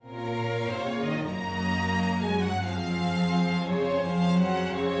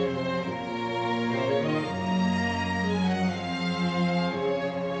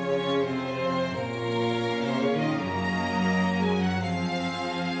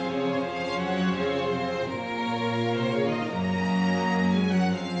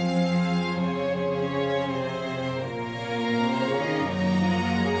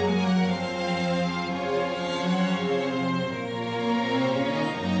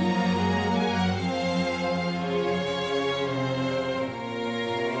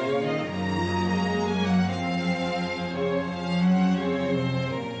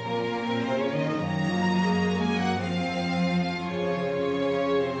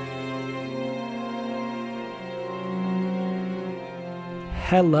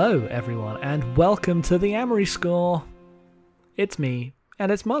Hello, everyone, and welcome to the Amory Score. It's me, and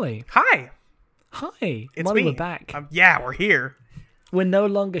it's Molly. Hi. Hi. It's Molly, me. we're back. Yeah, we're here. We're no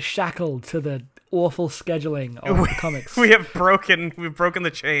longer shackled to the awful scheduling of the comics. We've broken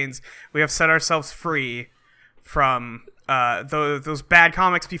the chains. We have set ourselves free from those bad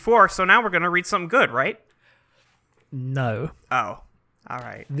comics before, so now we're going to read something good, right? No. Oh. All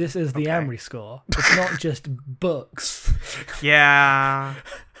right. This is the Amory Score. It's not just books. Yeah.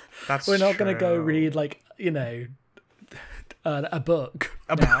 We're not going to go read, a book.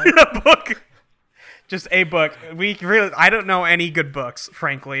 A book. Just a book. I don't know any good books,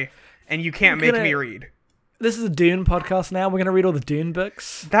 frankly, and you can't make me read. This is a Dune podcast now. We're going to read all the Dune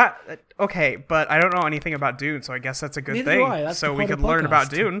books. Okay, but I don't know anything about Dune, so I guess that's a good Neither thing. do I. That's so the we point could of learn about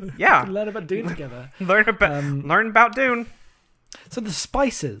podcast. Dune. Yeah. We can learn about Dune together. Learn about Dune. So the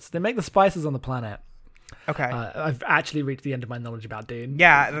spices. They make the spices on the planet. Okay. I've actually reached the end of my knowledge about Dune.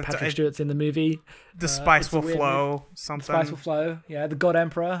 Yeah. Patrick Stewart's in the movie. The spice will flow. Something. The spice will flow. Yeah, the God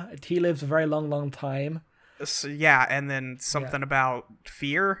Emperor. He lives a very long, long time. So, yeah, and then something about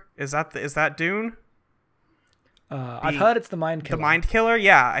fear. Is that Dune? I've heard it's the Mind Killer. The Mind Killer?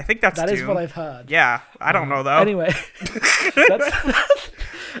 Yeah, I think that's Dune. That is what I've heard. Yeah, I don't know, though. Anyway,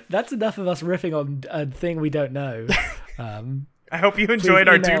 that's enough of us riffing on a thing we don't know. I hope you enjoyed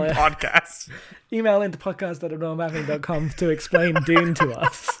our Dune it. podcast. Email into podcast@abnormalmapping.com to explain Dune to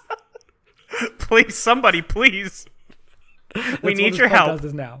us. Please, somebody, please. We need your help.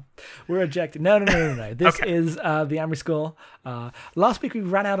 Is now. We're ejected. No. This is the Amory Score. Last week we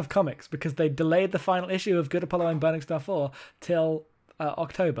ran out of comics because they delayed the final issue of Good Apollo and Burning Star 4 till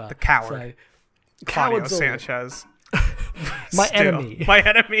October. The coward. So, Claudio Sanchez. My enemy. My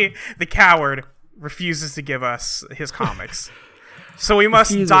enemy, the coward, refuses to give us his comics. So we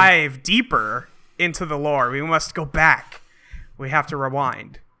must dive deeper into the lore. We must go back. We have to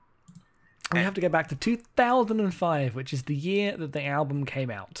rewind. We have to go back to 2005, which is the year that the album came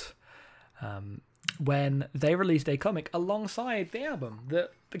out, when they released a comic alongside the album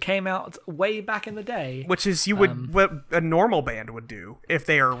that came out way back in the day. Which is what a normal band would do if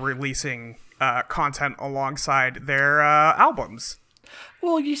they are releasing content alongside their albums.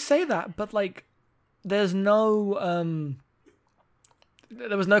 Well, you say that, but there's no...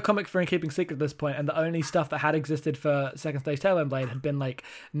 There was no comic for In Keeping Secret at this point, and the only stuff that had existed for Second Stage Tailbone Blade had been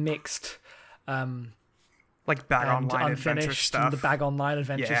mixed, Bag Online adventure stuff, and the Bag Online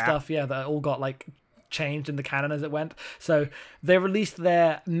adventure stuff. Yeah, that all got changed in the canon as it went. So they released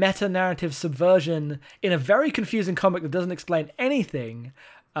their meta narrative subversion in a very confusing comic that doesn't explain anything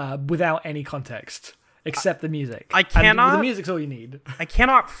without any context except the music. The music's all you need. I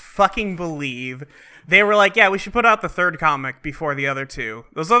cannot fucking believe they were like, yeah, we should put out the third comic before the other two.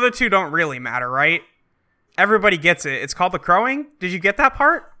 Those other two don't really matter, right? Everybody gets it. It's called The Crowing. Did you get that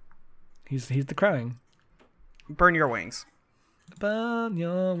part? He's the crowing. Burn Your Wings. Burn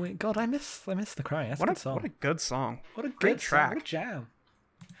your wings. God, I miss The Crowing. That's a good song. What a good song. What a great track. What a jam.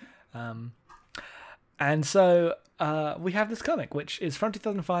 And so we have this comic, which is from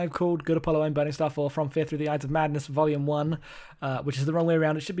 2005, called Good Apollo and Burning Star 4 From Fear Through the Eyes of Madness, Volume 1, which is the wrong way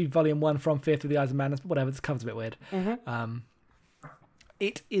around. It should be Volume 1 From Fear Through the Eyes of Madness, but whatever, this cover's a bit weird. Mm-hmm.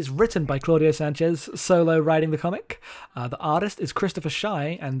 It is written by Claudio Sanchez, solo writing the comic. The artist is Christopher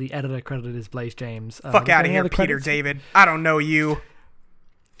Shai, and the editor credited is Blaze James. Fuck out of here, Peter David. I don't know you.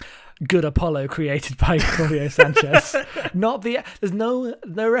 Good Apollo, created by Claudio Sanchez. There's no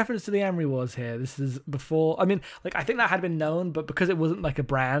reference to the Amory Wars here. This is before. I mean, I think that had been known, but because it wasn't a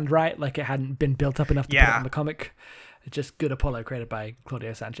brand, right? It hadn't been built up enough to put it on the comic. It's just Good Apollo, created by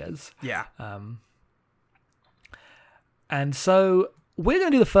Claudio Sanchez. Yeah. And so we're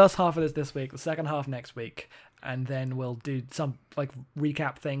going to do the first half of this week, the second half next week, and then we'll do some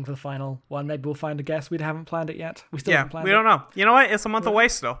recap thing for the final one. Maybe we'll find a guest. We haven't planned it yet. We still haven't planned it. We don't know. You know what? It's a month away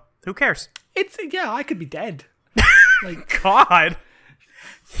still. Who cares? I could be dead. God.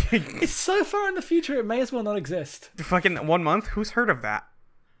 It's so far in the future, it may as well not exist. Fucking 1 month? Who's heard of that?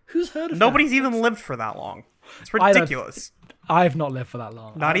 Who's heard of Nobody's that? even lived for that long. It's ridiculous. I've not lived for that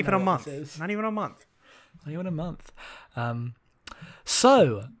long. Not even a month. Not even a month. Not even a month.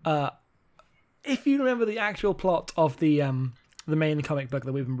 So, if you remember the actual plot of the main comic book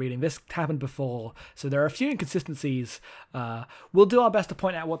that we've been reading, this happened before, so there are a few inconsistencies. We'll do our best to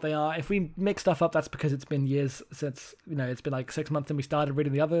point out what they are. If we mix stuff up, that's because it's been years since, it's been 6 months since we started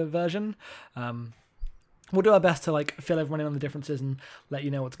reading the other version. We'll do our best to fill everyone in on the differences and let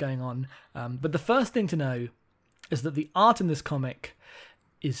you know what's going on. But the first thing to know is that the art in this comic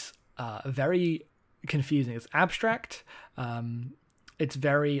is very confusing. It's abstract. It's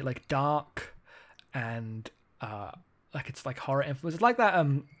very dark and like it's like horror influence. It's like that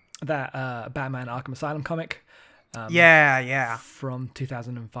Batman Arkham Asylum comic. Yeah. From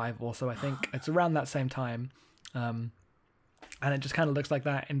 2005 also, I think. It's around that same time. And it just kind of looks like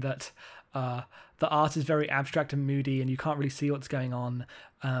that in that the art is very abstract and moody and you can't really see what's going on.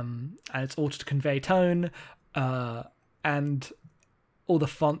 And it's all to convey tone. And all the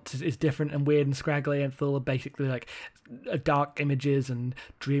font is different and weird and scraggly and full of basically like dark images and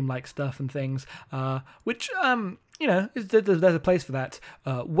dreamlike stuff and things, which there's a place for that.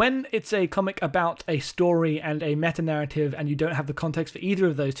 When it's a comic about a story and a meta narrative and you don't have the context for either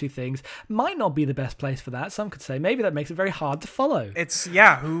of those two things, might not be the best place for that. Some could say maybe that makes it very hard to follow. It's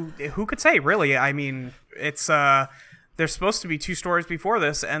who could say, really? I mean, it's there's supposed to be 2 stories before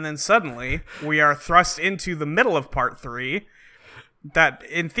this, and then suddenly we are thrust into the middle of part 3 that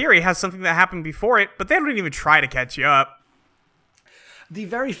in theory has something that happened before it, but they don't even try to catch you up. The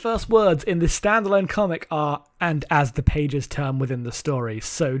very first words in this standalone comic are, "And as the pages turn within the story,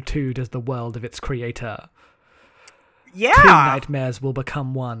 so too does the world of its creator. Yeah. 2 nightmares will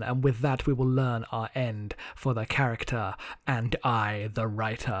become one, and with that we will learn our end for the character and I, the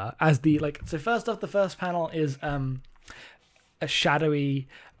writer." So first off, the first panel is a shadowy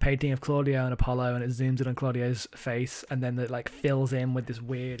painting of Claudio and Apollo, and it zooms in on Claudio's face, and then it like fills in with this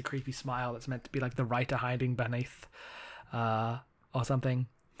weird, creepy smile that's meant to be like the writer hiding beneath, or something.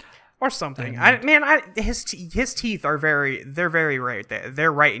 His teeth are very right.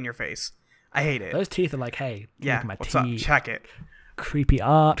 They're right in your face. I hate it. Those teeth are like, hey, look at my what's teeth. Up? Check it. Creepy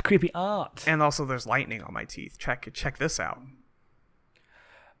art. And also, there's lightning on my teeth. Check this out.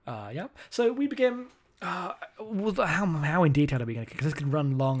 Yeah. So we begin. How in detail are we going to? Because this could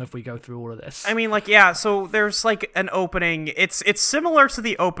run long if we go through all of this. I mean, so there's like an opening. It's similar to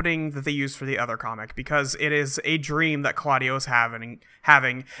the opening that they used for the other comic because it is a dream that Claudio is having,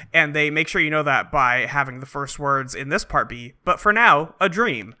 and they make sure you know that by having the first words in this part be, "But for now, a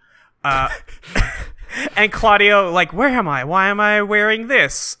dream." And Claudio, like, "Where am I? Why am I wearing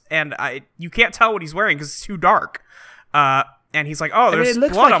this?" And you can't tell what he's wearing because it's too dark. And he's like, "Oh, there's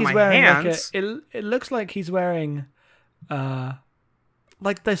blood on my hands." It looks like he's wearing,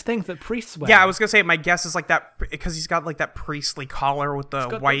 like those things that priests wear. Yeah, I was gonna say my guess is like that because he's got like that priestly collar with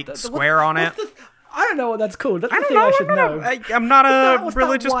the white square on it. I don't know what that's called. That's the thing I should know. I'm not a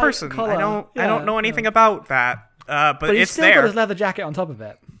religious person. I don't know anything about that. But he's it's still there. got his leather jacket on top of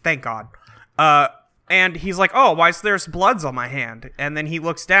it. Thank God. And he's like, "Oh, why is there's bloods on my hand?" And then he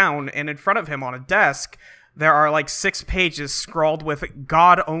looks down, and in front of him on a desk, there are like 6 pages scrawled with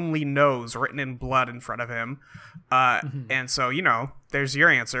 "God only knows" written in blood in front of him. And so, there's your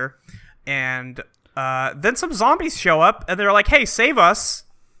answer. And then some zombies show up, and they're like, "Hey, save us."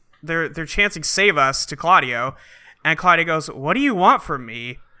 They're chanting "save us" to Claudio. And Claudio goes, "What do you want from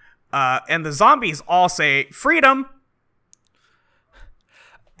me?" And the zombies all say, "Freedom."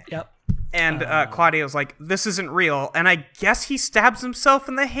 Yep. And Claudio's like, "This isn't real." And I guess he stabs himself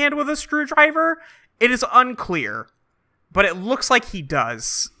in the hand with a screwdriver. It is unclear, but it looks like he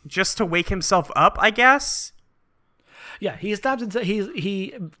does, just to wake himself up, I guess. Yeah, he stabs into.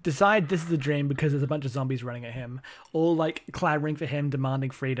 He decides this is a dream because there's a bunch of zombies running at him, all like clamoring for him,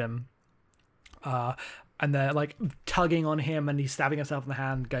 demanding freedom. And they're like tugging on him, and he's stabbing himself in the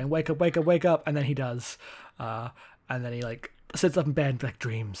hand, going, "Wake up, wake up, wake up!" And then he does, and then he like sits up in bed, and like,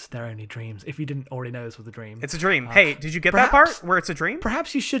 dreams, they're only dreams. If you didn't already know this was a dream, it's a dream. Hey, did you get that part where it's a dream?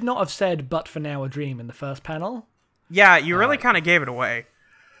 Perhaps you should not have said "but for now a dream" in the first panel. Yeah, you really kind of gave it away.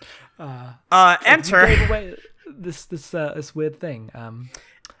 Enter. You gave away this weird thing.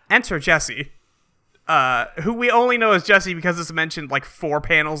 Enter Jesse, who we only know as Jesse because it's mentioned like 4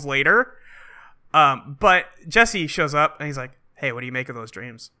 panels later. But Jesse shows up and he's like, "Hey, what do you make of those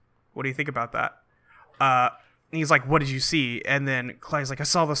dreams? What do you think about that?" And he's like, "What did you see?" And then Clay's like, "I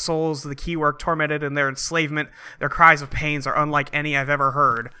saw the souls of the keywork tormented in their enslavement. Their cries of pains are unlike any I've ever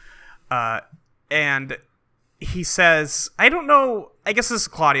heard." And he says, I don't know, I guess this is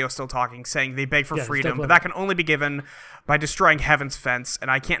Claudio still talking, saying they beg for freedom, but that can only be given by destroying heaven's fence,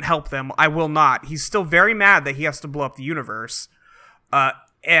 and I can't help them. I will not. He's still very mad that he has to blow up the universe.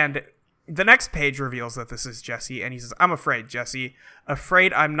 And the next page reveals that this is Jesse, and he says, "I'm afraid, Jesse.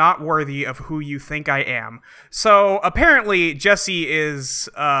 Afraid I'm not worthy of who you think I am." So apparently Jesse is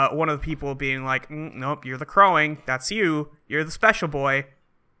one of the people being like, "Nope, you're the crowing. That's you. You're the special boy."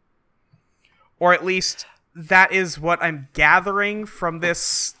 Or at least that is what I'm gathering from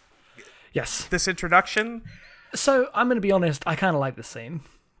this introduction. So I'm going to be honest, I kind of like this scene.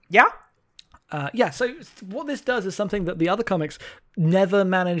 Yeah? So what this does is something that the other comics never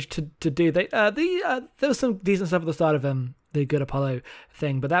managed to do. There was some decent stuff at the start of the Good Apollo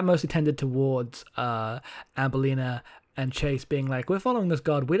thing, but that mostly tended towards Ambelina and Chase being like, we're following this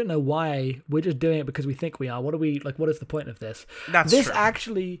god, we don't know why, we're just doing it because we think we are. What is the point of this? This true.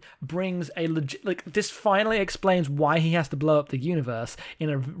 actually brings a legit, this finally explains why he has to blow up the universe in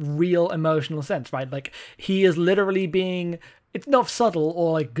a real emotional sense, right? Like, he is literally being, it's not subtle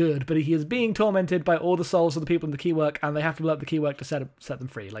or good, but he is being tormented by all the souls of the people in the Keywork, and they have to blow up the Keywork to set them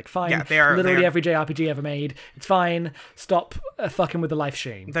free. Like, fine, literally every JRPG ever made, it's fine, stop fucking with the life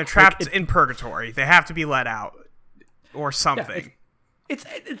stream. They're trapped in purgatory. They have to be let out. Or something. Yeah,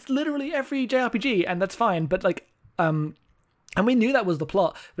 it's literally every JRPG, and that's fine. But and we knew that was the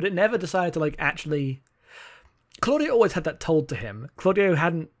plot, but it never decided to actually. Claudio always had that told to him. Claudio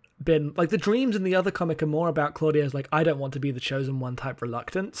hadn't been the dreams in the other comic are more about Claudio's I don't want to be the chosen one type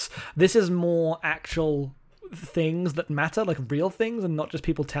reluctance. This is more actual things that matter, real things, and not just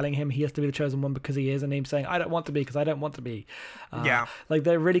people telling him he has to be the chosen one because he is, and him saying I don't want to be because I don't want to be.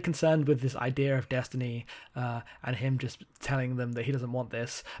 They're really concerned with this idea of destiny, and him just telling them that he doesn't want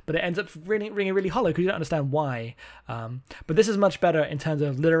this, but it ends up ringing really hollow because you don't understand why. But this is much better in terms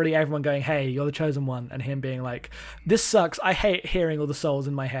of literally everyone going, hey, you're the chosen one, and him being like, this sucks, I hate hearing all the souls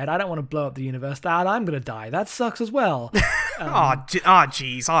in my head, I don't want to blow up the universe, and I'm gonna die, that sucks as well.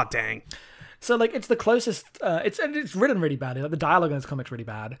 Jeez, dang. So it's the closest. It's written really badly. The dialogue in this comic's really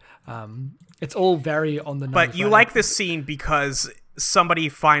bad. It's all very on the nose. But you like this scene because somebody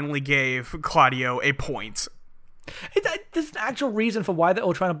finally gave Claudio a point. There's an actual reason for why they're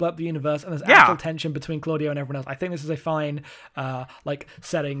all trying to blow up the universe, and there's actual tension between Claudio and everyone else. I think this is a fine,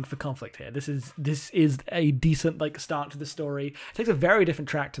 setting for conflict here. This is a decent start to the story. It takes a very different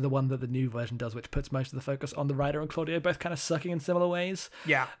track to the one that the new version does, which puts most of the focus on the writer and Claudio both kind of sucking in similar ways.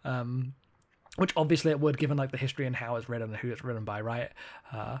 Yeah. Which obviously it would, given the history and how it's written and who it's written by, right?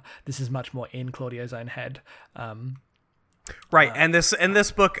 This is much more in Claudio's own head. Right, and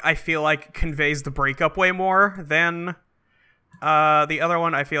this book I feel conveys the breakup way more than the other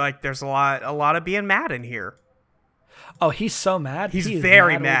one. I feel there's a lot of being mad in here. Oh, he's so mad. He's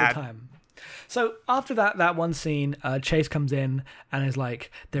very mad. All the time. So after that one scene, Chase comes in and is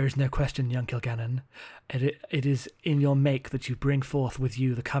like, there is no question, young Kilgannon. It is in your make that you bring forth with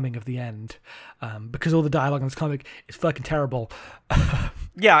you the coming of the end. Because all the dialogue in this comic is fucking terrible.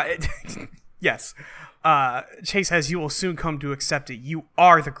 Yeah, yes. Chase says, you will soon come to accept it. You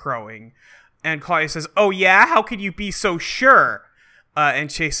are the crowing. And Claudia says, oh yeah? How could you be so sure? And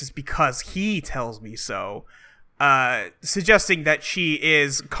Chase says, because he tells me so. Suggesting that she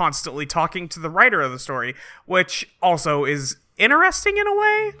is constantly talking to the writer of the story, which also is interesting in a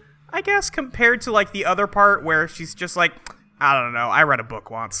way, I guess, compared to the other part where she's just I don't know, I read a book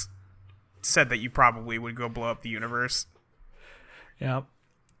once. It said that you probably would go blow up the universe. Yeah.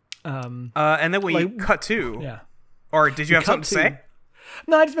 And then we cut to... Yeah. Or did you have something to say?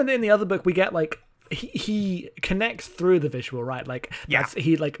 No, I just meant that in the other book we get he connects through the visual, right?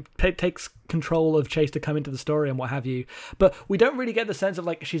 He takes control of Chase to come into the story and what have you. But we don't really get the sense of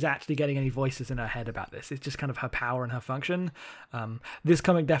she's actually getting any voices in her head about this. It's just kind of her power and her function. This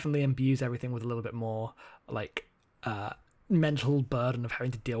comic definitely imbues everything with a little bit more mental burden of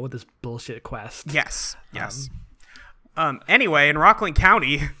having to deal with this bullshit quest. Yes. Anyway, in Rockland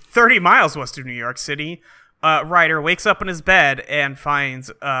County, 30 miles west of New York City, Ryder wakes up in his bed and finds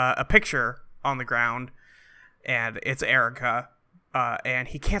a picture on the ground, and it's Erica, and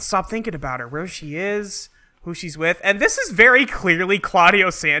he can't stop thinking about her, where she is, who she's with, and this is very clearly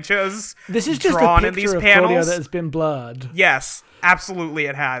Claudio Sanchez. This is just drawn a in these picture of panels. Claudio that has been blurred. Yes, absolutely,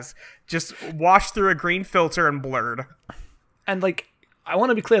 it has just washed through a green filter and blurred. And I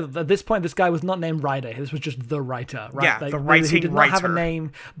want to be clear that at this point, this guy was not named Ryder. This was just the writer, right? Yeah, the writing writer. He did not have a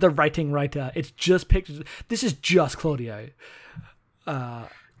name. The writing writer. It's just pictures. This is just Claudio.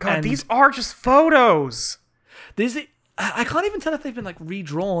 God, these are just photos. I can't even tell if they've been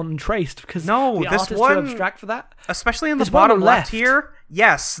redrawn and traced because the this artist one, too abstract for that. Especially in the bottom left here.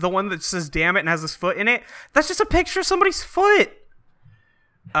 Yes, the one that says "damn it" and has his foot in it. That's just a picture of somebody's foot.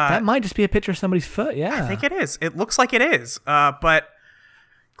 That might just be a picture of somebody's foot. Yeah, I think it is. It looks like it is. But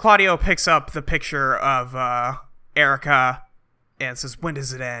Claudio picks up the picture of Erica and says, "When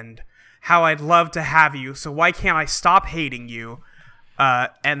does it end? How I'd love to have you. So why can't I stop hating you?"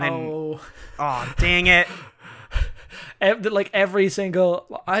 And then, oh dang it! Every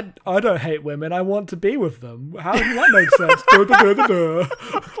single, I don't hate women. I want to be with them. How does that make sense?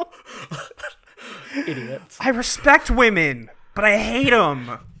 Idiots. I respect women, but I hate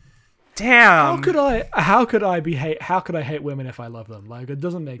them. damn. How could I hate women if I love them? Like, it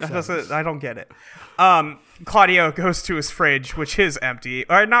doesn't make sense. I don't get it. Claudio goes to his fridge, which is empty.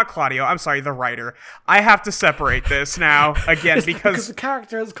 Or not Claudio, I'm sorry, the writer. I have to separate this now again because the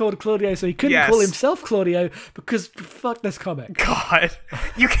character is called Claudio, so he couldn't call himself Claudio because fuck this comic. God,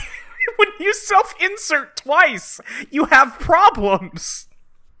 you can't, when you self-insert twice, you have problems.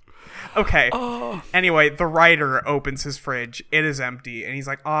 Okay. Oh. Anyway, the writer opens his fridge. It is empty, and he's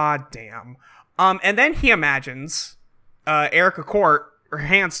like, "Ah, damn." And then he imagines Erica Court, her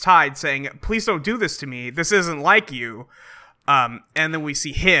hands tied, saying, "Please don't do this to me. This isn't like you." And then we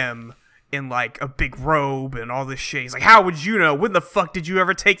see him in like a big robe and all this shit. He's like, "How would you know? When the fuck did you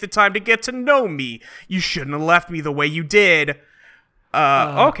ever take the time to get to know me? You shouldn't have left me the way you did."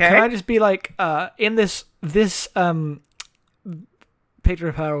 Okay. Can I just be like, in this picture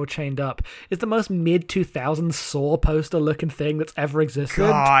of her all chained up is the most mid-2000s Saw poster looking thing that's ever existed.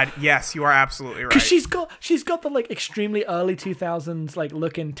 God, yes, you are absolutely right. Because she's got the like extremely early 2000s like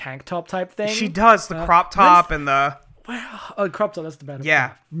looking tank top type thing. She does the crop top and the crop top. That's the better.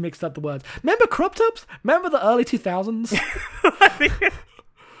 Yeah, mixed up the words. Remember crop tops? Remember the early 2000s?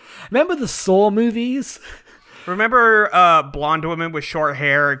 Remember the Saw movies? Remember blonde women with short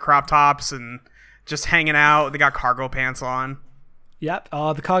hair and crop tops and just hanging out? They got cargo pants on. Yep.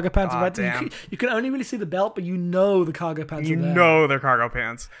 Oh, the cargo pants are right. You can only really see the belt, but you know the cargo pants are there. You know they're cargo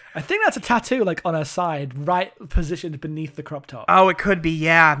pants. I think that's a tattoo, like, on her side, right positioned beneath the crop top. Oh, it could be.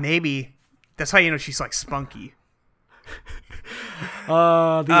 Yeah, maybe. That's how you know she's, like, spunky.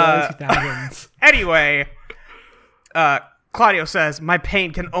 Oh, the early 2000s. Anyway, Claudio says, "My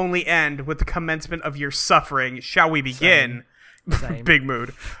pain can only end with the commencement of your suffering. Shall we begin?" Same. Big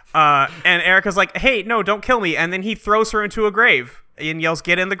mood. And Erica's like, "Hey, no, don't kill me." And then he throws her into a grave and yells,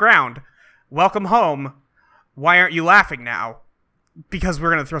 "Get in the ground. Welcome home. Why aren't you laughing now?" Because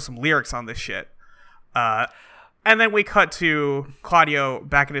we're going to throw some lyrics on this shit. And then we cut to Claudio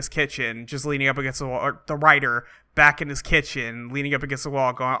back in his kitchen, just leaning up against the wall. Or the writer back in his kitchen, leaning up against the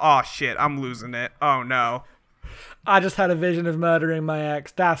wall, going, "Oh, shit, I'm losing it. Oh, no. I just had a vision of murdering my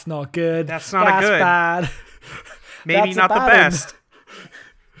ex. That's not good. That's not That's good. bad. Maybe That's not the best."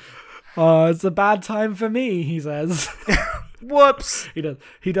 Oh, it's a bad time for me, he says. Whoops.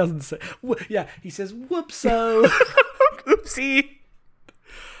 He doesn't say. Yeah, he says whoopso. Oopsie.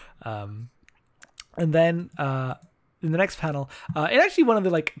 And then in the next panel, it's actually one of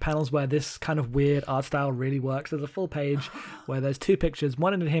the like panels where this kind of weird art style really works. There's a full page where there's two pictures,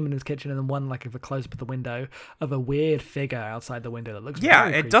 one of him in his kitchen and then one like of a close up of the window of a weird figure outside the window that looks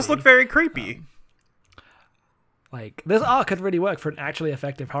very creepy. Does look very creepy. Like, this art could really work for an actually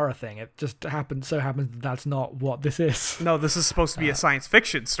effective horror thing. It just happens that's not what this is. No, this is supposed to be a science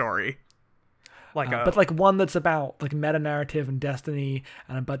fiction story. But like one that's about like meta narrative and destiny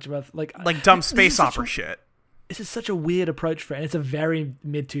and a bunch of like dumb space opera shit. This is such a weird approach for it. And it's a very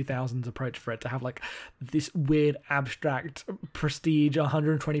mid-2000s approach for it to have like this weird abstract prestige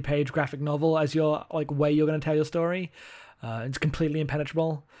 120-page graphic novel as your like way you're going to tell your story. It's completely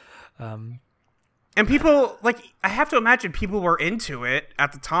impenetrable. And people, like, I have to imagine people were into it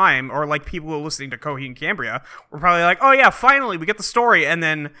at the time, or, like, people who were listening to Coheed and Cambria were probably like, "Oh, yeah, finally, we get the story," and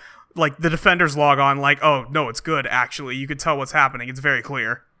then, like, the Defenders log on, like, "Oh, no, it's good, actually. You can tell what's happening. It's very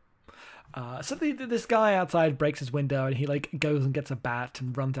clear." So this guy outside breaks his window, and he, like, goes and gets a bat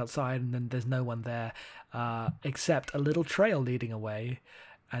and runs outside, and then there's no one there, except a little trail leading away,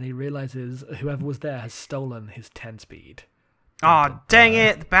 and he realizes whoever was there has stolen his 10-speed. Aw, dang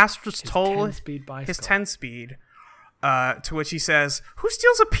it. The bastard stole his 10-speed. To which he says, "Who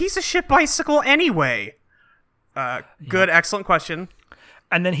steals a piece of shit bicycle anyway?" Good, excellent question.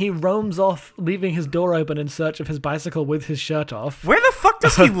 And then he roams off, leaving his door open in search of his bicycle with his shirt off. Where the fuck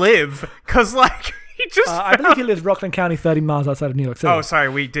does he live? Because, like, he just I believe he lives Rockland County, 30 miles outside of New York City. Oh, sorry,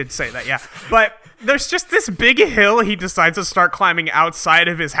 we did say that, yeah. But there's just this big hill he decides to start climbing outside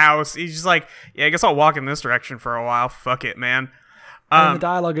of his house. He's just like, "Yeah, I guess I'll walk in this direction for a while. Fuck it, man." And the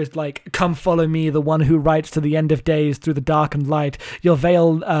dialogue is like, "Come follow me, the one who writes to the end of days through the dark and light. Your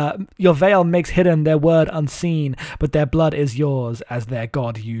veil makes hidden their word unseen, but their blood is yours, as their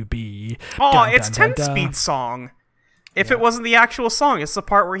god you be." Oh, it's 10-speed song. If it wasn't the actual song, it's the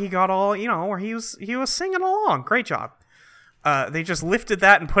part where he got all, where he was singing along. Great job. They just lifted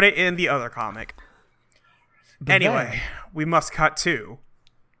that and put it in the other comic. But anyway, we must cut to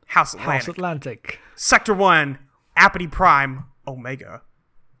House Atlantic. Sector 1, Apathy Prime, Omega.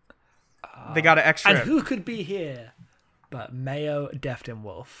 They got an extra. And who could be here but Mayo Defton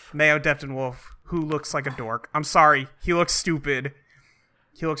Wolf? Mayo Defton Wolf, who looks like a dork. I'm sorry, he looks stupid.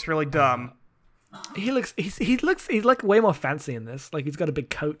 He looks really dumb. He's like way more fancy in this. Like, he's got a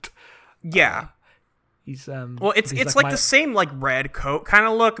big coat. Yeah. He's well, it's like the same like red coat kind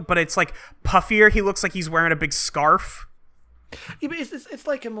of look, but it's like puffier. He looks like he's wearing a big scarf. Yeah, but it's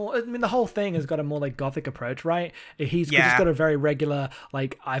like a more. I mean, the whole thing has got a more like gothic approach, right? He's just got a very regular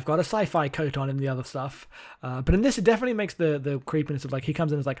like I've got a sci-fi coat on in the other stuff, but in this it definitely makes the creepiness of like he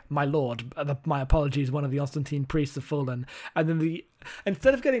comes in as like my lord, my apologies, one of the Constantine priests have fallen, and then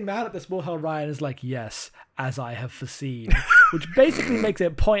instead of getting mad at this, Wilhelm Ryan is like, yes, as I have foreseen, which basically makes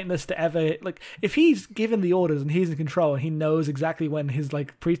it pointless to ever like if he's given the orders and he's in control and he knows exactly when his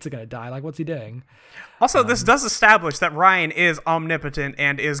like priests are gonna die, like what's he doing? Also, this does establish that Ryan is omnipotent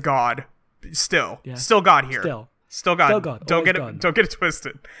and is God. Still God here. Still God. Don't get it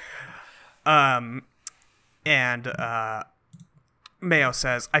twisted. And Mayo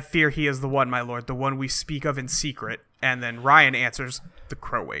says, "I fear he is the one, my lord, the one we speak of in secret." And then Ryan answers, "The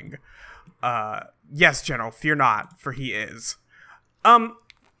crowing." Yes, General, fear not, for he is. I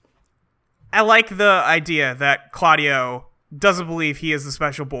like the idea that Claudio doesn't believe he is the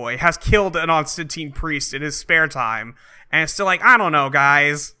special boy, has killed an Constantine priest in his spare time, and is still like, I don't know,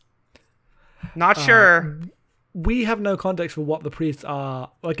 guys. Not sure. We have no context for what the priests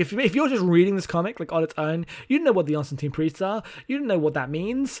are. Like, if you're just reading this comic, like, on its own, you don't know what the Constantine priests are. You don't know what that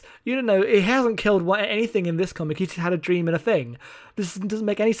means. You don't know. It hasn't killed anything in this comic. He just had a dream and a thing. This doesn't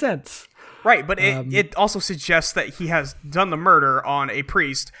make any sense. Right, but it also suggests that he has done the murder on a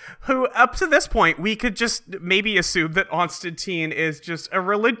priest who, up to this point, we could just maybe assume that Constantine is just a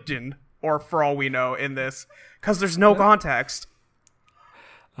religion, or for all we know in this, because there's no context.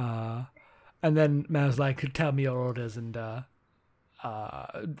 And then Mao's like, tell me your orders, and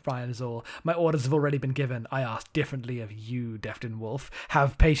Ryan is all, my orders have already been given. I ask differently of you, Defton Wolf.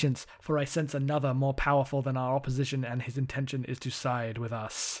 Have patience, for I sense another more powerful than our opposition, and his intention is to side with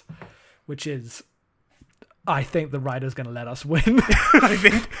us. Which is, I think the writer's going to let us win.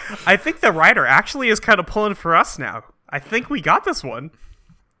 I think the writer actually is kind of pulling for us now. I think we got this one.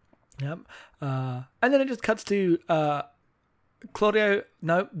 Yep. And then it just cuts to Claudio.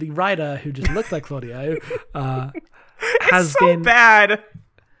 No, the writer who just looked like Claudio has been bad.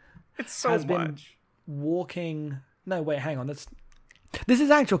 It's so has much. Been walking. No, wait, hang on. This is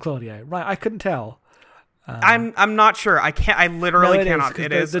actual Claudio, right? I couldn't tell. I'm not sure. I literally cannot.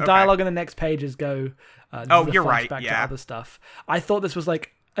 It is. The dialogue on the next pages go. You're right. Yeah. To other stuff. I thought this was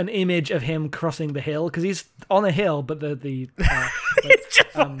like an image of him crossing the hill because he's on a hill, but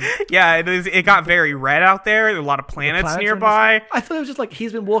yeah, it is. It got very red out there. There are a lot of planets nearby. I thought it was just like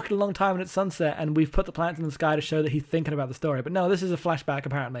he's been walking a long time and it's sunset, and we've put the planets in the sky to show that he's thinking about the story. But no, this is a flashback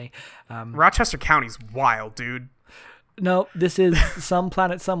apparently. Rochester County's wild, dude. No, this is some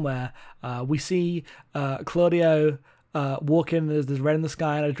planet somewhere. We see Claudio walking. There's red in the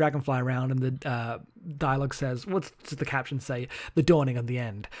sky and a dragonfly around, and the dialogue says, what's the caption say? The dawning of the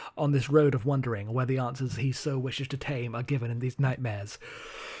end. On this road of wandering, where the answers he so wishes to tame are given in these nightmares.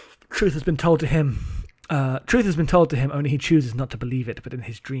 Truth has been told to him. Only he chooses not to believe it, but in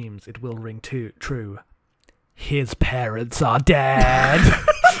his dreams it will ring true. His parents are dead.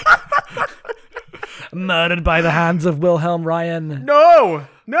 Murdered by the hands of Wilhelm Ryan. No!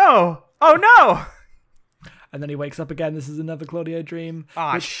 Oh no! And then he wakes up again. This is another Claudio dream.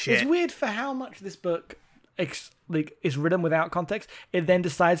 Shit. It's weird for how much this book is written without context. It then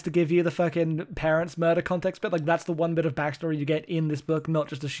decides to give you the fucking parents' murder context bit. Like, that's the one bit of backstory you get in this book, not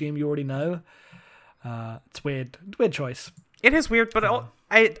just assume you already know. It's weird. Weird choice. It is weird, but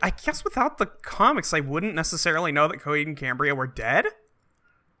I guess without the comics, I wouldn't necessarily know that Coheed and Cambria were dead.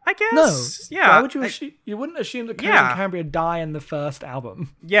 I guess. No. Yeah. Why would you assume? You wouldn't assume that Coheed and Cambria die in the first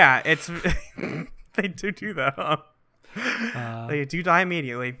album. Yeah, it's... They do that, huh? They do die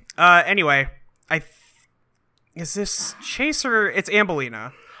immediately. Anyway, is this Chaser? It's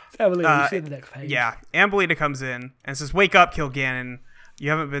Ambelina. It's Ambelina. You see the next page. Yeah, Ambelina comes in and says, "Wake up, Kilgannon. You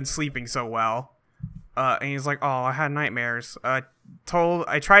haven't been sleeping so well." And he's like, "Oh, I had nightmares. I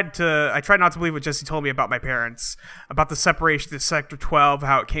tried not to believe what Jesse told me about my parents, about the separation of Sector 12,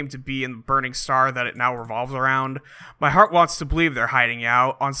 how it came to be in the burning star that it now revolves around. My heart wants to believe they're hiding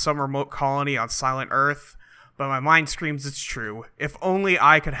out on some remote colony on Silent Earth, but my mind screams it's true. If only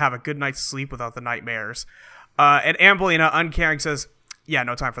I could have a good night's sleep without the nightmares." And Ambelina, uncaring, says, "Yeah,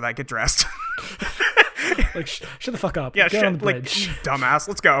 no time for that. Get dressed." Like, shut the fuck up. Yeah, Get on the bridge. Like, dumbass.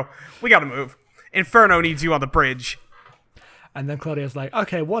 Let's go. We gotta move. Inferno needs you on the bridge. And then Claudia's like,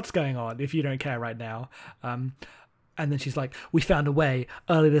 okay, what's going on if you don't care right now? And then she's like, we found a way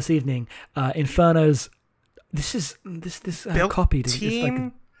early this evening. Inferno's... This copy.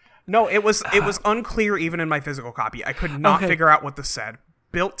 Team? No, it was unclear even in my physical copy. I could not figure out what this said.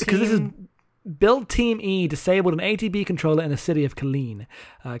 Built team? Because Build Team E disabled an ATB controller in the city of Kaleen.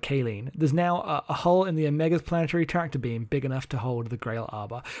 There's now a hole in the Omega's planetary tractor beam big enough to hold the Grail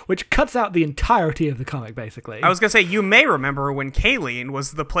Arbor, which cuts out the entirety of the comic, basically. I was going to say, you may remember when Kaleen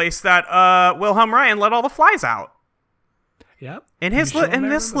was the place that Wilhelm Ryan let all the flies out. Yeah. In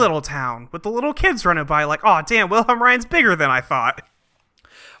this little town, with the little kids running by like, oh, damn, Wilhelm Ryan's bigger than I thought.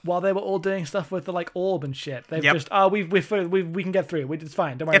 While they were all doing stuff with the like orb and shit, they've just we can get through. It's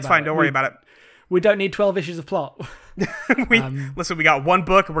fine. Don't worry. It's fine. Don't worry about it. We don't need 12 issues of plot. Listen, we got one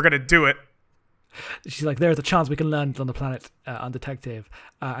book and we're gonna do it. She's like, there is a chance we can land on the planet undetected.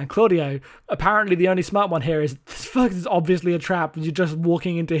 And Claudio, apparently the only smart one here, is this is obviously a trap. You're just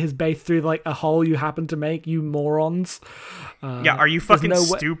walking into his base through like a hole you happen to make, you morons. Are you fucking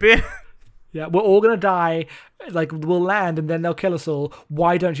stupid? Yeah, we're all gonna die. Like, we'll land and then they'll kill us all.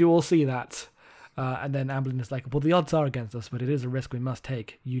 Why don't you all see that? And then Amblin is like, well, the odds are against us, but it is a risk we must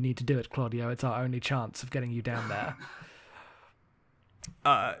take. You need to do it, Claudio. It's our only chance of getting you down there.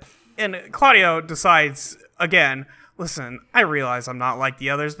 And Claudio decides, again, listen, I realize I'm not like the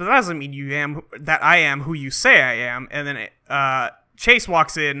others, but that doesn't mean that I am who you say I am. And then Chase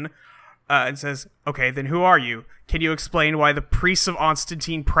walks in and says, okay, then who are you? Can you explain why the priests of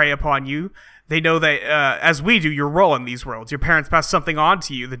Constantine prey upon you? They know that, as we do, your role in these worlds. Your parents pass something on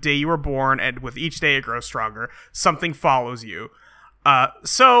to you the day you were born, and with each day it grows stronger. Something follows you.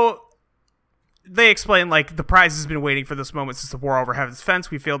 So they explain, like, the prize has been waiting for this moment since the war over Heaven's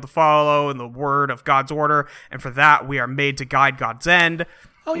Fence. We failed to follow in the word of God's order, and for that we are made to guide God's end.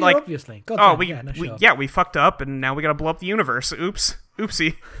 Oh, yeah, obviously. God's end. We fucked up, and now we gotta blow up the universe.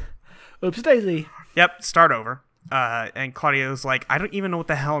 Oopsie. Oops daisy. Yep, start over. And Claudio's like, I don't even know what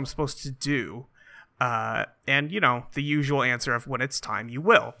the hell I'm supposed to do. And, you know, the usual answer of when it's time, you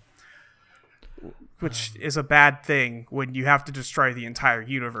will. Which is a bad thing when you have to destroy the entire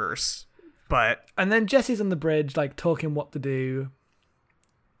universe. And then Jesse's on the bridge, like, talking what to do.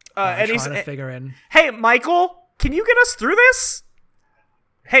 And he's trying to figure in. Hey, Michael, can you get us through this?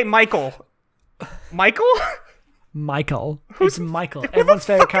 Hey, Michael. Michael? Michael. Who's Michael? Everyone's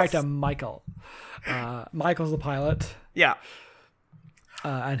favorite character, Michael. Michael's the pilot. Yeah.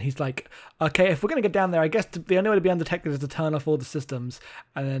 And he's like, okay, if we're going to get down there, I guess the only way to be undetected is to turn off all the systems.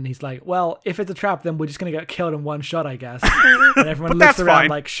 And then he's like, well, if it's a trap, then we're just going to get killed in one shot, I guess. And everyone looks around fine.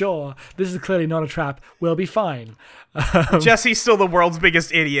 Like, sure, this is clearly not a trap. We'll be fine. Jesse's still the world's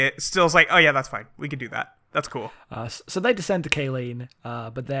biggest idiot. Still's like, oh yeah, that's fine. We can do that. That's cool. So they descend to Kaleen,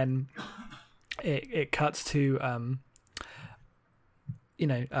 but then it cuts to,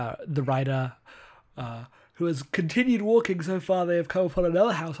 the rider... who has continued walking so far they have come upon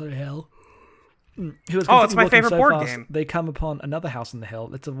another house on a hill. It's my favorite board game. They come upon another house on the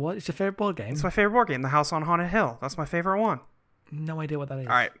hill. It's what? It's your favorite board game? It's my favorite board game, The House on Haunted Hill. That's my favorite one. No idea what that is.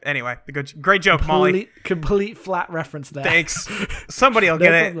 All right, anyway, great joke, Molly. Complete flat reference there. Thanks. Somebody will get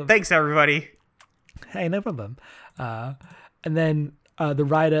problem. It. Thanks, everybody. Hey, no problem. And then the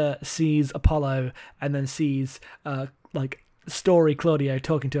rider sees Apollo and then sees, story Claudio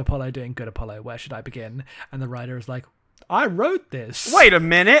talking to Apollo doing good Apollo, where should I begin? And the writer is like, I wrote this. Wait a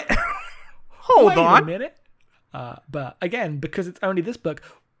minute. Hold on. Wait a minute. But again, because it's only this book,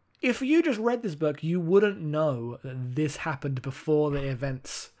 if you just read this book, you wouldn't know that this happened before the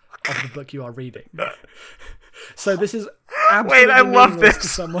events of the book you are reading. So this is absolutely Wait, I love this. To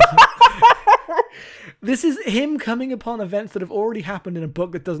someone. This is him coming upon events that have already happened in a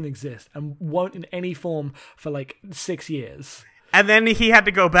book that doesn't exist and won't in any form for like 6 years. And then he had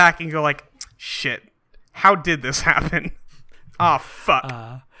to go back and go like, shit, how did this happen? Oh,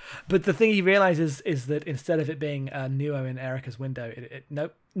 fuck. But the thing he realizes is that instead of it being Nuo in Erica's window,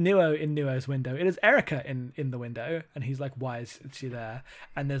 Nuo in Nuo's window, it is Erica in the window. And he's like, why is she there?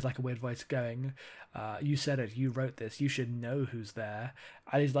 And there's like a weird voice going, you said it, you wrote this, you should know who's there.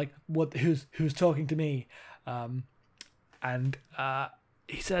 And he's like, what? Who's talking to me? And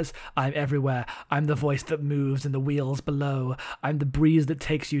he says, I'm everywhere. I'm the voice that moves in the wheels below. I'm the breeze that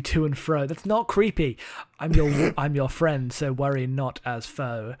takes you to and fro. That's not creepy. I'm your friend, so worry not as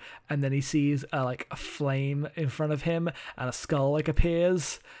foe. And then he sees a flame in front of him, and a skull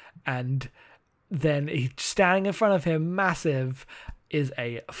appears, and then he's standing in front of him, massive, is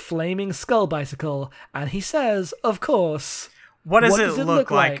a flaming skull bicycle, and he says, of course, what does it look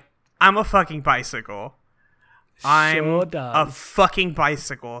like? I'm a fucking bicycle. I'm a fucking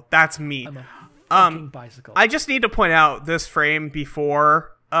bicycle. That's me. I'm a fucking bicycle. I just need to point out this frame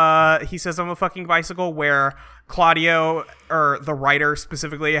before he says I'm a fucking bicycle, where Claudio, or the writer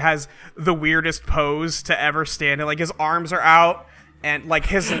specifically, has the weirdest pose to ever stand in. Like, his arms are out and like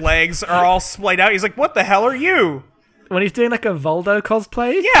his legs are all splayed out. He's like, what the hell are you? When he's doing like a Voldo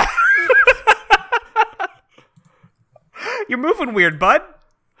cosplay? Yeah. You're moving weird, bud.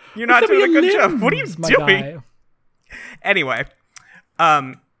 You're not doing a good job. What are you doing? Guy. Anyway,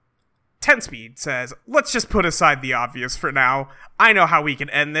 10 Speed says, let's just put aside the obvious for now. I know how we can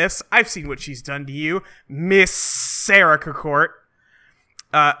end this. I've seen what she's done to you, Miss Sarah Court.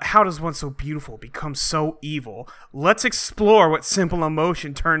 How does one so beautiful become so evil? Let's explore what simple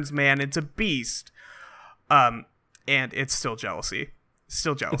emotion turns man into beast. And it's still jealousy.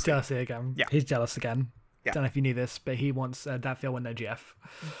 Still jealousy. It's jealousy again. Yeah. He's jealous again. Yeah. Don't know if you knew this, but he wants that feel with no GF.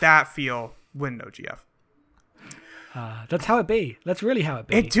 That feel with no GF. That's how it be. That's really how it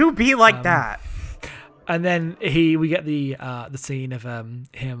be. It do be like that. And then we get the scene of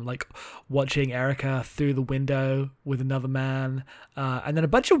him like watching Erica through the window with another man, and then a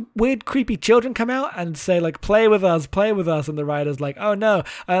bunch of weird, creepy children come out and say like, play with us," and the writer's like, "Oh no!"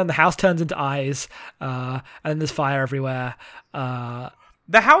 And then the house turns into eyes, and then there's fire everywhere.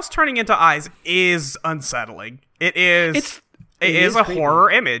 The house turning into eyes is unsettling. It is a creepy. horror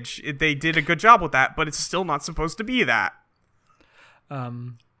image. They did a good job with that, but it's still not supposed to be that.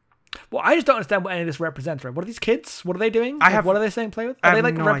 Well, I just don't understand what any of this represents. Right? What are these kids? What are they doing? What are they saying? Play with? I Are they have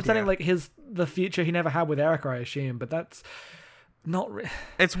like no representing idea. like the future he never had with Erica? I assume, but that's not.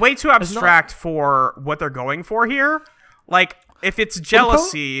 It's way too abstract for what they're going for here. Like, if it's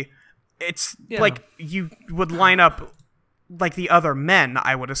jealousy, it's like you would line up like the other men,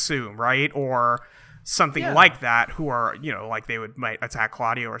 I would assume, right? Or something like that, who are, like they might attack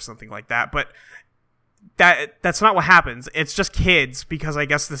Claudio or something like that. But that's not what happens. It's just kids, because I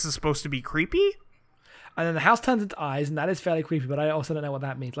guess this is supposed to be creepy. And then the house turns into eyes, and that is fairly creepy, but I also don't know what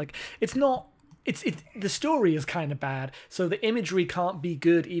that means. Like, it's not... the story is kind of bad, so the imagery can't be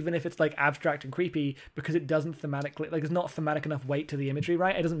good, even if it's, like, abstract and creepy, because it doesn't thematically... Like, there's not thematic enough weight to the imagery,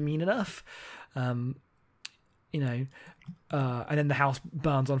 right? It doesn't mean enough. And then the house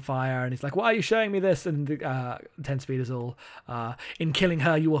burns on fire, and he's like, "Why are you showing me this?" And 10 Speed is all, "In killing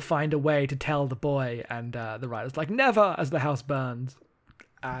her, you will find a way to tell the boy." And the writer's like, "Never," as the house burns.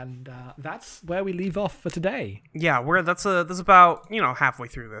 And that's where we leave off for today. Yeah, that's about halfway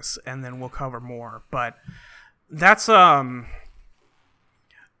through this, and then we'll cover more. But that's a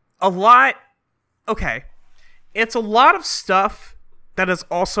lot. Okay, it's a lot of stuff that is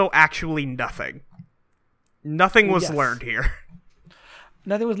also actually nothing. Nothing was learned here.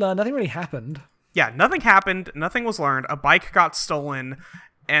 Nothing was learned. Nothing really happened. Yeah, nothing happened. Nothing was learned. A bike got stolen,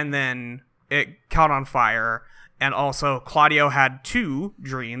 and then it caught on fire. And also, Claudio had 2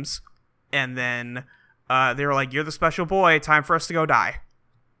 dreams, and then they were like, "You're the special boy. Time for us to go die."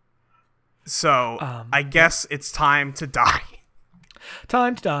 So I guess it's time to die.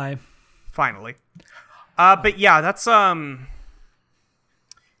 Time to die. Finally. But yeah, that's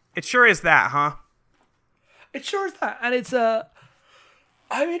it sure is that, huh? It sure is that, and it's I'm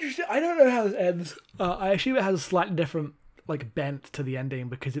interested. I don't know how this ends. I assume it has a slightly different like bent to the ending,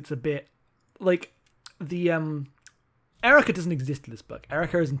 because it's a bit like the Erica doesn't exist in this book.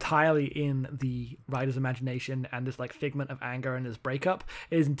 Erica is entirely in the writer's imagination, and this like figment of anger and this breakup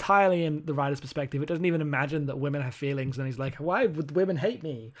is entirely in the writer's perspective. It doesn't even imagine that women have feelings, and he's like, "Why would women hate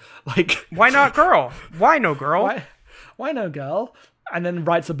me? Like, why not girl? Why no girl? Why no girl?" And then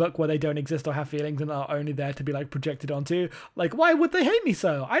writes a book where they don't exist or have feelings and are only there to be like projected onto. Like, why would they hate me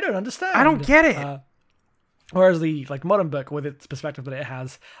so? I don't understand. I don't get it. Whereas the like modern book, with its perspective that it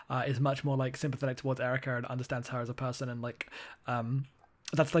has, is much more like sympathetic towards Erica and understands her as a person, and like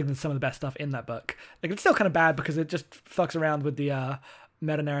that's like some of the best stuff in that book. Like, it's still kind of bad because it just fucks around with the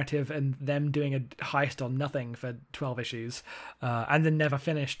meta narrative and them doing a heist on nothing for 12 issues, and then never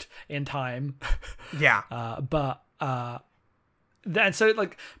finished in time. Yeah. And so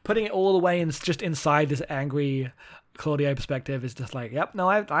like putting it all the way in just inside this angry Claudio perspective is just like, yep, no,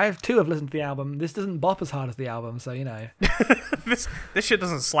 I have too have listened to the album. This doesn't bop as hard as the album, so this shit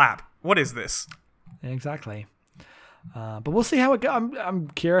doesn't slap. What is this? Exactly. But we'll see how it goes. I'm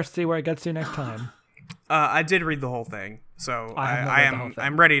curious to see where it gets to next time. I did read the whole thing, so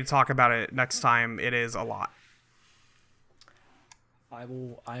I'm ready to talk about it next time. It is a lot. I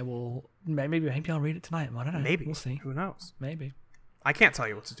will maybe I'll read it tonight. I don't know. Maybe. We'll see. Who knows? Maybe. I can't tell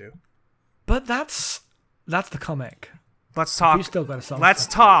you what to do. But that's the comic. Let's talk. You still got a song. Let's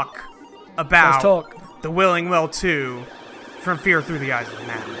talk about The Willing Well 2 from Fear Through the Eyes of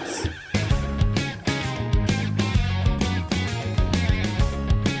Madness.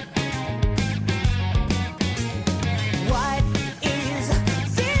 What is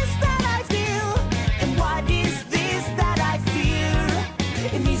this that I feel? And what is this that I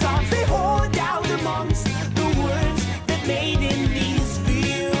fear? In these arms they hold out amongst the words that made in these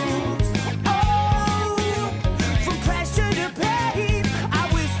fields. Oh, from pressure to pain, I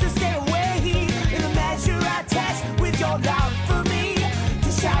wish to stay away. In the measure I test with your love.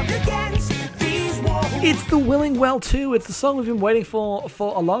 It's the Willing Well 2. It's the song we've been waiting for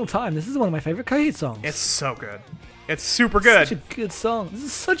a long time. This is one of my favorite Coheed songs. It's so good. It's super good. Such a good song. This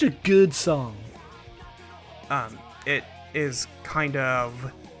is such a good song. It is kind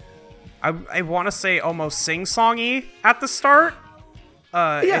of, I want to say almost sing-songy at the start. It's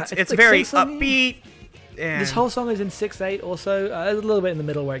like sing-songy. very upbeat. And This whole song is in 6/8 also. There's a little bit in the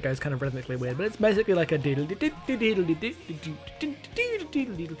middle where it goes kind of rhythmically weird, but it's basically like a and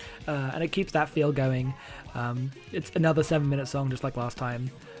it keeps that feel going. It's another 7-minute song just like last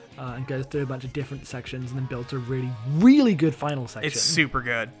time, and goes through a bunch of different sections and then builds to a really, really good final section. It's super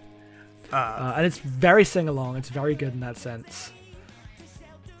good. And it's very sing-along. It's very good in that sense.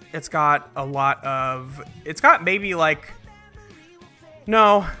 It's got a lot of... It's got maybe like...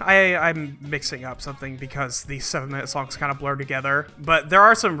 No, I'm mixing up something because these 7-minute songs kind of blur together. But there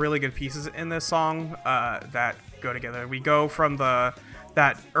are some really good pieces in this song that go together. We go from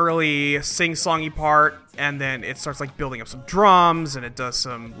that early sing-songy part, and then it starts like building up some drums, and it does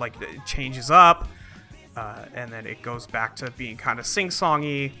some like it changes up, and then it goes back to being kind of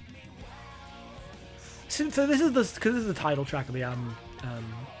sing-songy. So this is the title track of the album.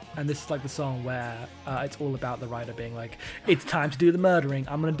 And this is like the song where it's all about the writer being like, it's time to do the murdering,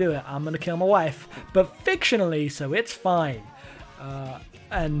 I'm gonna do it, I'm gonna kill my wife, but fictionally, so it's fine.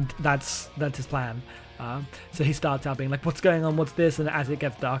 And that's his plan. So he starts out being like, what's going on, what's this? And as it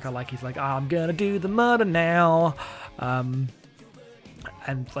gets darker, like he's like, I'm gonna do the murder now. And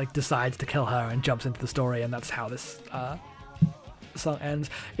like decides to kill her and jumps into the story, and that's how this song ends.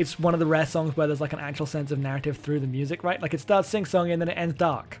 It's one of the rare songs where there's like an actual sense of narrative through the music, right? Like it starts sing-songy and then it ends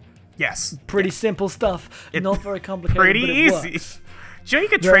dark. Yes. Pretty simple stuff. Not very complicated. Pretty but it easy. works. Do you know you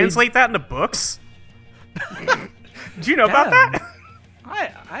could translate that into books? Do you know about that?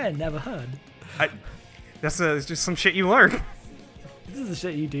 I had never heard. That's just some shit you learn. This is the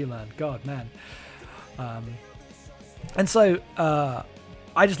shit you do learn. God, man. And so I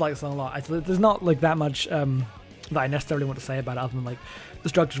just like the song a lot. There's not like that much that I necessarily want to say about it, other than like the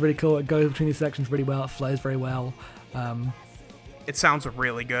structure's really cool. It goes between these sections really well. It flows very well. It sounds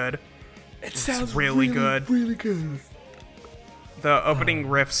really good. It sounds really good. Really good. The opening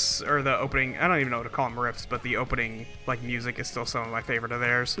riffs, or the opening, I don't even know what to call them riffs, but the opening like music is still some of my favorite of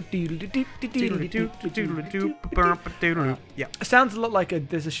theirs. Yeah. It sounds a lot like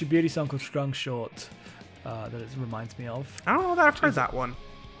there's a Shibuya song called Strung Short that it reminds me of. I don't know that I've heard that one.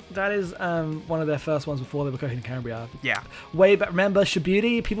 That is one of their first ones before they were Coheed and Cambria. Yeah. Way back. Remember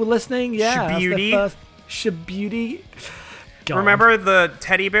Shibuya? People listening? Yeah. Shibuya? That's their first Shibuya. God. Remember the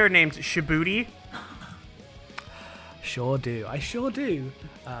teddy bear named Shibuya? Sure do. I sure do.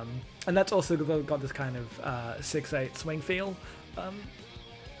 And that's also got this kind of 6/8 swing feel. And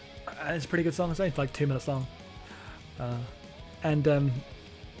it's a pretty good song. It's only like 2-minute song. And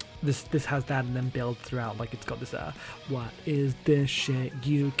this has that and then build throughout. Like it's got this what is this shit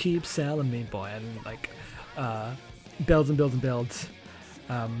you keep selling me, boy? And like builds and builds and builds.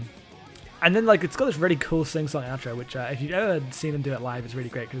 And then like it's got this really cool sing-song outro, which if you've ever seen them do it live, it's really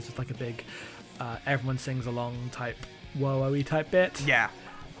great because it's just like a big everyone sings along type whoa-whoa-y type bit. Yeah.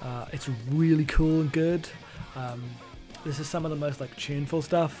 It's really cool and good. This is some of the most like tuneful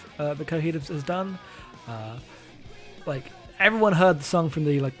stuff that Coheed has done. Like everyone heard the song from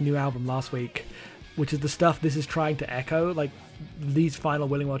the like new album last week, which is the stuff this is trying to echo. Like these final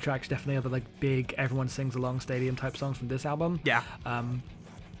Willing Well tracks definitely are the like big everyone sings along stadium type songs from this album. Yeah.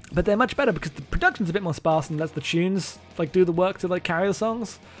 But they're much better because the production's a bit more sparse and lets the tunes like do the work to like carry the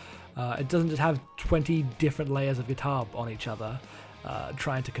songs. It doesn't just have 20 different layers of guitar on each other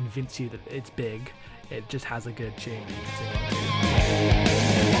trying to convince you that it's big. It just has a good tune that you can sing along to.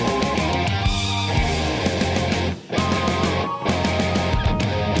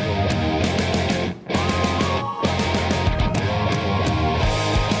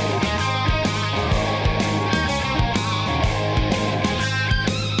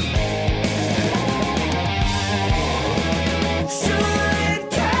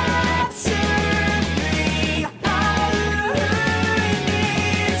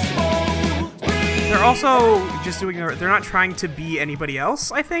 Also just doing they're not trying to be anybody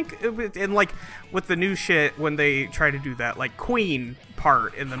else, I think. And like with the new shit, when they try to do that like Queen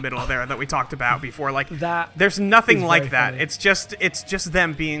part in the middle there that we talked about before, like that there's nothing like that. Funny. It's just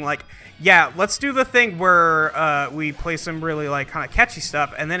them being like, yeah, let's do the thing where we play some really like kind of catchy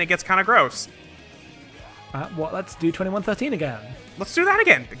stuff and then it gets kind of gross. Let's do 2113 again. Let's do that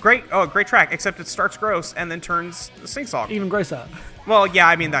again. Great track, except it starts gross and then turns sing-song. Even grosser. Well, yeah,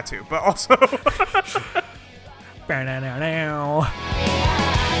 I mean that too, but also...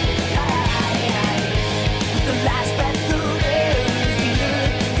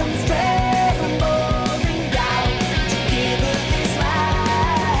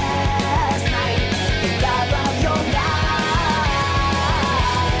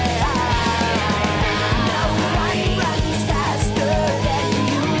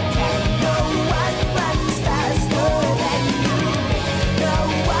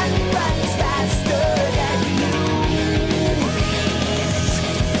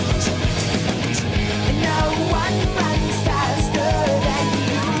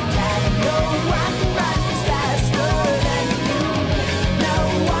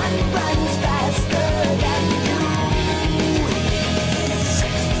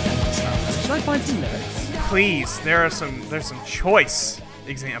 please. There's some choice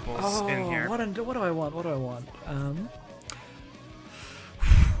examples in here. What do I want? What do I want?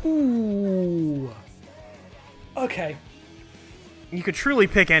 Ooh. Okay. You could truly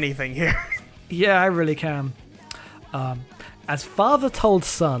pick anything here. Yeah, I really can. As father told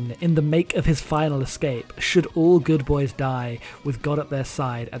son in the make of his final escape, should all good boys die, with God at their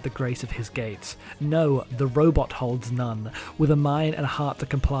side at the grace of his gates? No, the robot holds none, with a mind and a heart to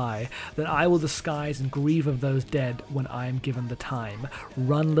comply. Then I will disguise and grieve of those dead when I am given the time.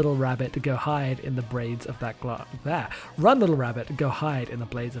 Run, little rabbit, go hide in the braids of that grass. Run, little rabbit, go hide in the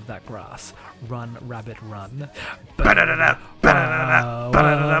blades of that grass. Run, rabbit, run.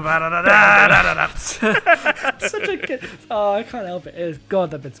 Such a good. Oh, I can't help it.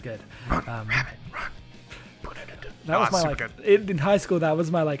 God, that bit's good. Rabbit, run. That was my super in high school. That was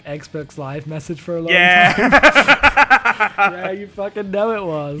my Xbox Live message for a long Yeah. time. Yeah, you fucking know it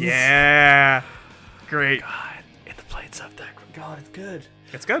was. Yeah. Great. God, in the blades of that. God, it's good.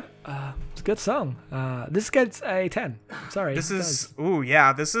 It's good. It's a good song. This gets a 10. Sorry. This is a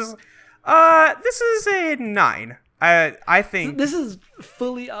 9. I think This is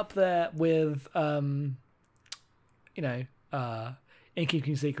fully up there with In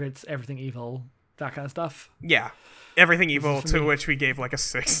Keeping Secrets, Everything Evil, that kind of stuff. yeah. Everything Evil, to me. which we gave like a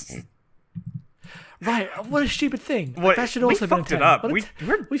 6. Right, what a stupid thing. What, That should also we have been a fucked 10. it up. What a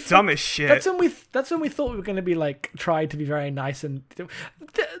We're dumb as shit. That's when we thought we were going to be try to be very nice, and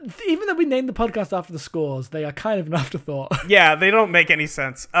even though we named the podcast after the scores, they are kind of an afterthought. Yeah, they don't make any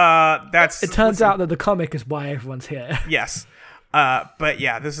sense. It turns out that the comic is why everyone's here. Yes. But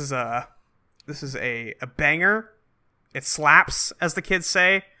yeah, this is a banger. It slaps, as the kids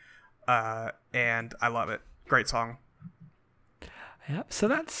say. And I love it. Great song. Yep. So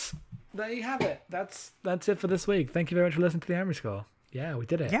there you have it. That's it for this week. Thank you very much for listening to the Amory Score. Yeah, we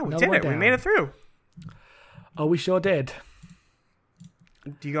did it. Yeah, we Another did one it. We down. made it through. Oh, we sure did.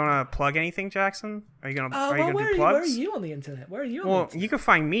 Do you gonna plug anything, Jackson? Are you gonna do plugs? Where are you on the internet? Where are you on the Well, internet? you can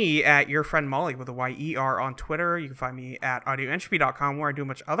find me at your friend Molly with a YER on Twitter. You can find me at audioentropy.com where I do a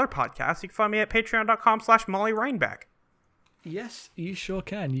bunch of other podcasts. You can find me at patreon.com/Molly Reinbeck. Yes, you sure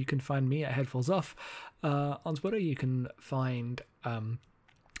can. You can find me at Headphones Off on Twitter. You can find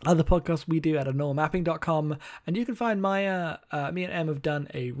other podcasts we do at anormapping.com, and you can find my me and Em have done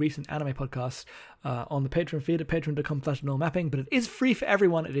a recent anime podcast on the Patreon feed at patreon.com/anormapping, but it is free for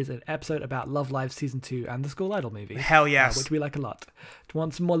everyone. It is an episode about Love Live Season 2 and the School Idol movie. Hell yes. Which we like a lot. If you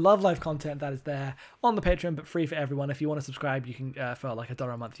want some more Love Live content, that is there on the Patreon, but free for everyone. If you want to subscribe, you can for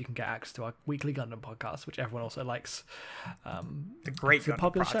 $1 a month, you can get access to our weekly Gundam podcast, which everyone also likes. The Great It's a Gundam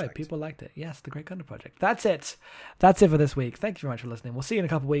popular show. Project. People liked it. Yes, the Great Gundam Project. That's it. That's it for this week. Thank you very much for listening. We'll see you in a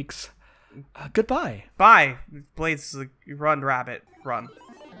couple weeks. Goodbye. Bye. Blades, run, rabbit, run.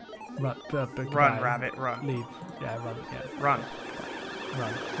 Run, Run, rabbit, run. Leave. Yeah, run. Yeah, Run.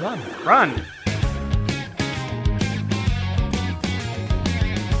 run. Run. Run.